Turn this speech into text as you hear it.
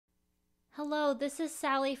Hello, this is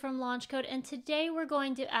Sally from LaunchCode, and today we're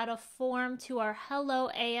going to add a form to our Hello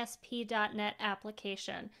ASP.NET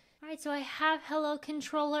application. Alright, so I have Hello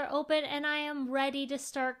Controller open and I am ready to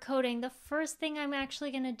start coding. The first thing I'm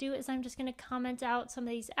actually going to do is I'm just going to comment out some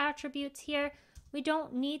of these attributes here. We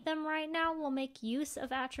don't need them right now. We'll make use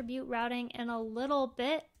of attribute routing in a little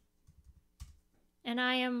bit. And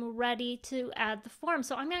I am ready to add the form.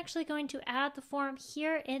 So I'm actually going to add the form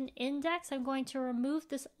here in index. I'm going to remove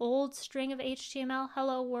this old string of HTML,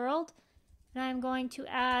 hello world, and I'm going to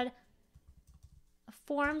add a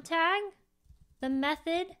form tag, the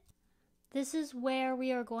method. This is where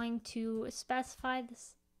we are going to specify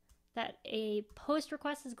this, that a post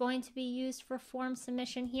request is going to be used for form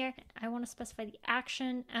submission here. I want to specify the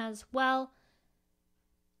action as well.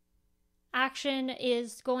 Action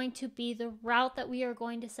is going to be the route that we are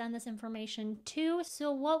going to send this information to. So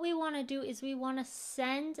what we want to do is we want to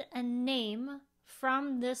send a name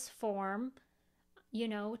from this form,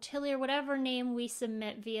 Tilly or whatever name we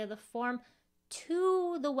submit via the form,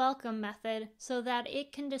 to the welcome method so that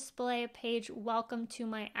it can display a page, welcome to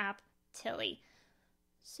my app, Tilly.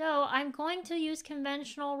 So I'm going to use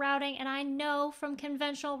conventional routing, and I know from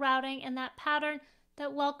conventional routing and that pattern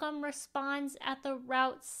that welcome responds at the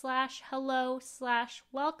route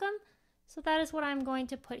 /hello/welcome. So that is what I'm going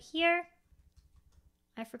to put here.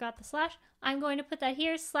 I forgot the slash. I'm going to put that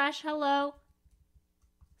here,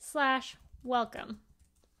 /hello/welcome.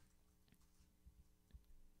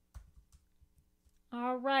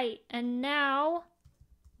 All right, and now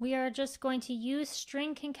we are just going to use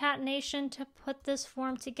string concatenation to put this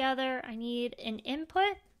form together. I need an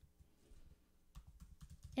input.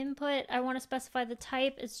 I want to specify the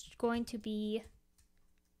type. It's going to be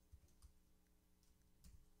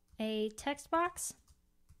a text box.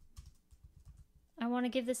 I want to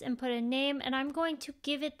give this input a name, and I'm going to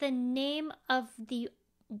give it the name of the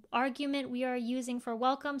argument we are using for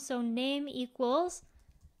welcome. So name equals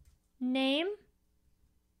name.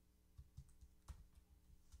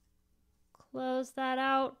 Close that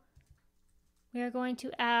out. We are going to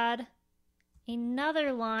add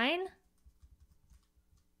another line.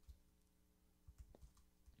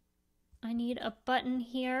 I need a button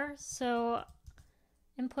here, so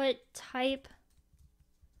input type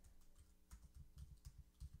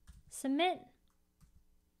submit,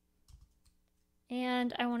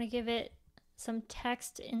 and I want to give it some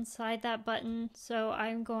text inside that button, so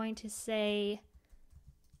I'm going to say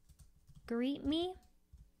greet me.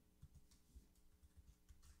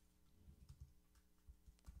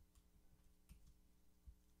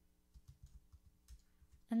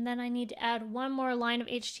 And then I need to add one more line of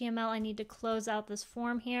HTML. I need to close out this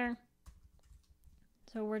form here.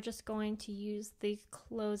 So we're just going to use the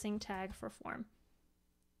closing tag for form.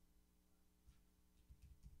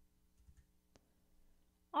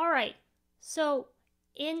 All right, so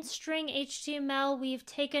in string HTML, we've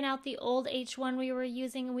taken out the old H1 we were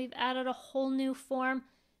using and we've added a whole new form.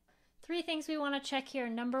 3 things we want to check here.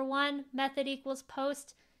 Number 1, method equals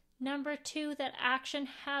post. Number 2, that action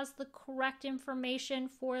has the correct information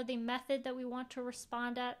for the method that we want to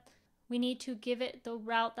respond at. We need to give it the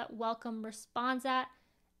route that welcome responds at.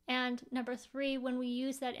 And number 3, when we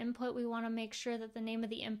use that input, we want to make sure that the name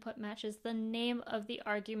of the input matches the name of the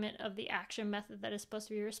argument of the action method that is supposed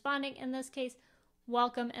to be responding. In this case,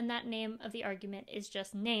 welcome, and that name of the argument is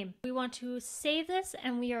just name. We want to save this,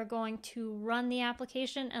 and we are going to run the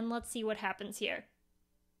application, and let's see what happens here.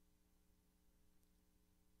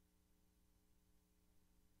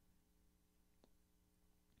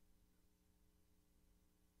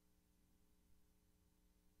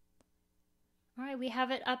 All right, we have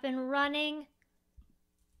it up and running.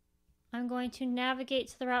 I'm going to navigate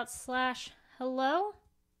to the route /hello.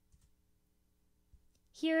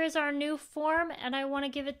 Here is our new form, and I want to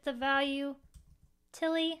give it the value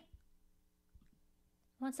Tilly.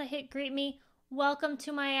 Once I hit greet me, welcome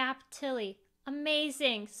to my app, Tilly.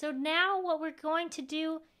 Amazing. So now what we're going to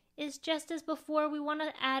do is, just as before, we want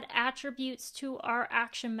to add attributes to our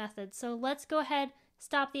action method. So let's go ahead,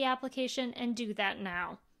 stop the application, and do that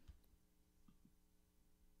now.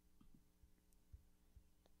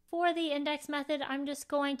 For the index method, I'm just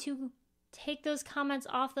going to take those comments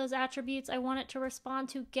off those attributes. I want it to respond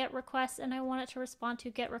to GET requests, and I want it to respond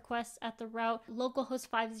to GET requests at the route localhost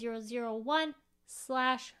 5001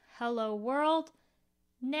 /hello world.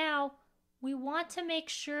 Now, we want to make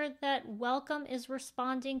sure that welcome is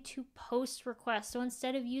responding to post requests. So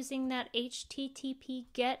instead of using that HTTP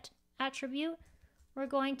GET attribute, we're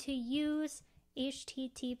going to use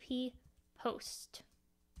HTTP post.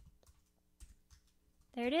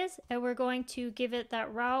 There it is, and we're going to give it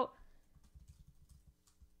that route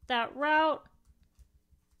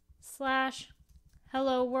slash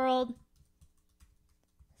hello world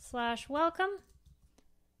slash welcome.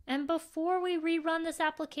 And before we rerun this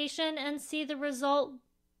application and see the result,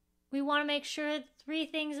 we want to make sure 3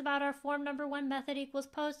 things about our form. Number 1, method equals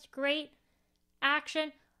post. Great.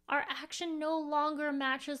 Action. Our action no longer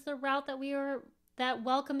matches the route that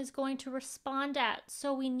welcome is going to respond at.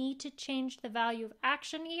 So we need to change the value of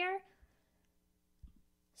action here.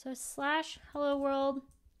 So slash hello world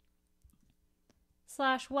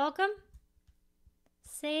slash welcome.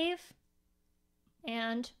 Save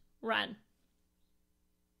and run.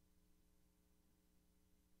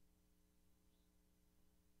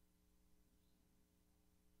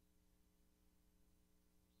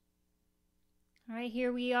 All right,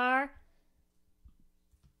 here we are.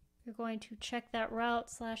 We're going to check that route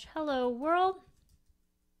slash hello world.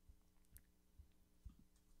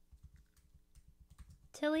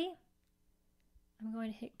 Tilly. I'm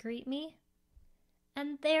going to hit greet me.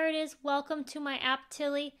 And there it is. Welcome to my app,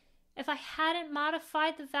 Tilly. If I hadn't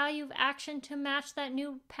modified the value of action to match that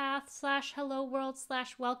new path slash hello world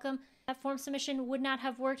slash welcome, that form submission would not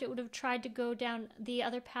have worked. It would have tried to go down the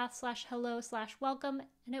other path slash hello slash welcome,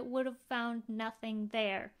 and it would have found nothing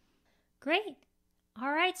there. Great.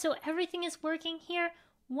 All right, so everything is working here.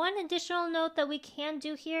 One additional note that we can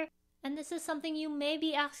do here, and this is something you may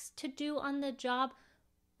be asked to do on the job,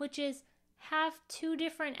 which is have 2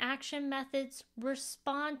 different action methods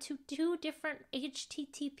respond to 2 different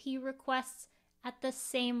HTTP requests at the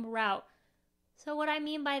same route. So what I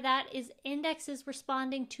mean by that is index is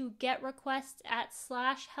responding to GET requests at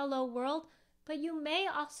slash hello world, but you may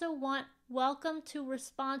also want welcome to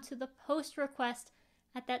respond to the post request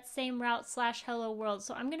at that same route slash hello world.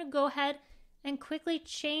 So I'm going to go ahead and quickly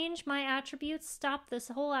change my attributes, stop this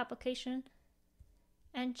whole application,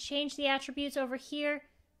 and change the attributes over here.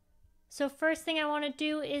 So first thing I want to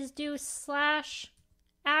do is do slash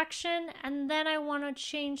action, and then I want to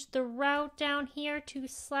change the route down here to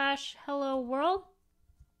slash hello world.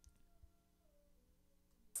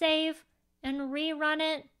 Save and rerun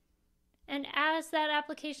it. And as that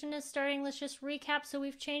application is starting, let's just recap. So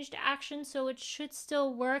we've changed action, so it should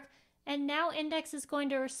still work. And now index is going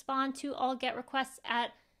to respond to all GET requests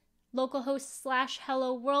at localhost slash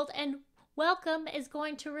hello world, and welcome is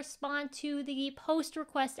going to respond to the post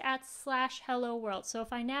request at slash hello world. So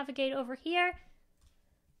if I navigate over here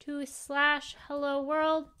to slash hello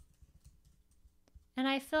world and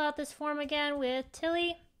I fill out this form again with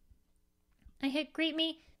Tilly, I hit greet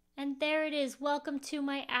me, and there it is. Welcome to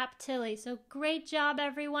my app, Tilly. So great job,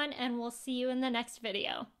 everyone, and we'll see you in the next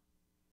video.